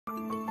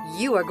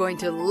You are going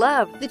to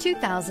love the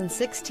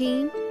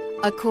 2016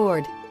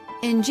 Accord.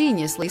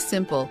 Ingeniously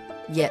simple,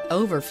 yet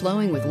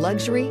overflowing with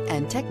luxury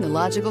and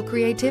technological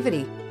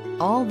creativity.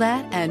 All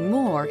that and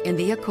more in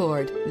the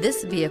Accord.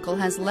 This vehicle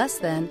has less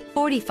than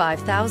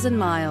 45,000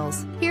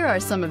 miles. Here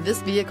are some of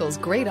this vehicle's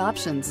great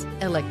options: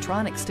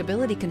 electronic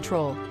stability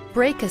control,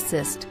 brake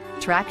assist,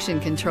 traction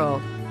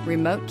control,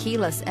 remote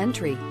keyless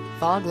entry,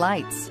 fog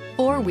lights,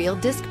 four-wheel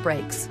disc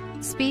brakes,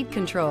 speed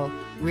control,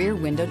 rear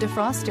window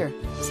defroster,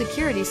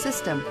 security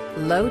system,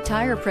 low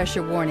tire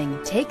pressure warning.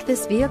 Take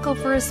this vehicle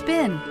for a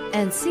spin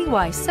and see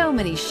why so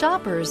many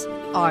shoppers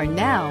are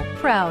now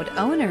proud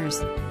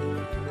owners.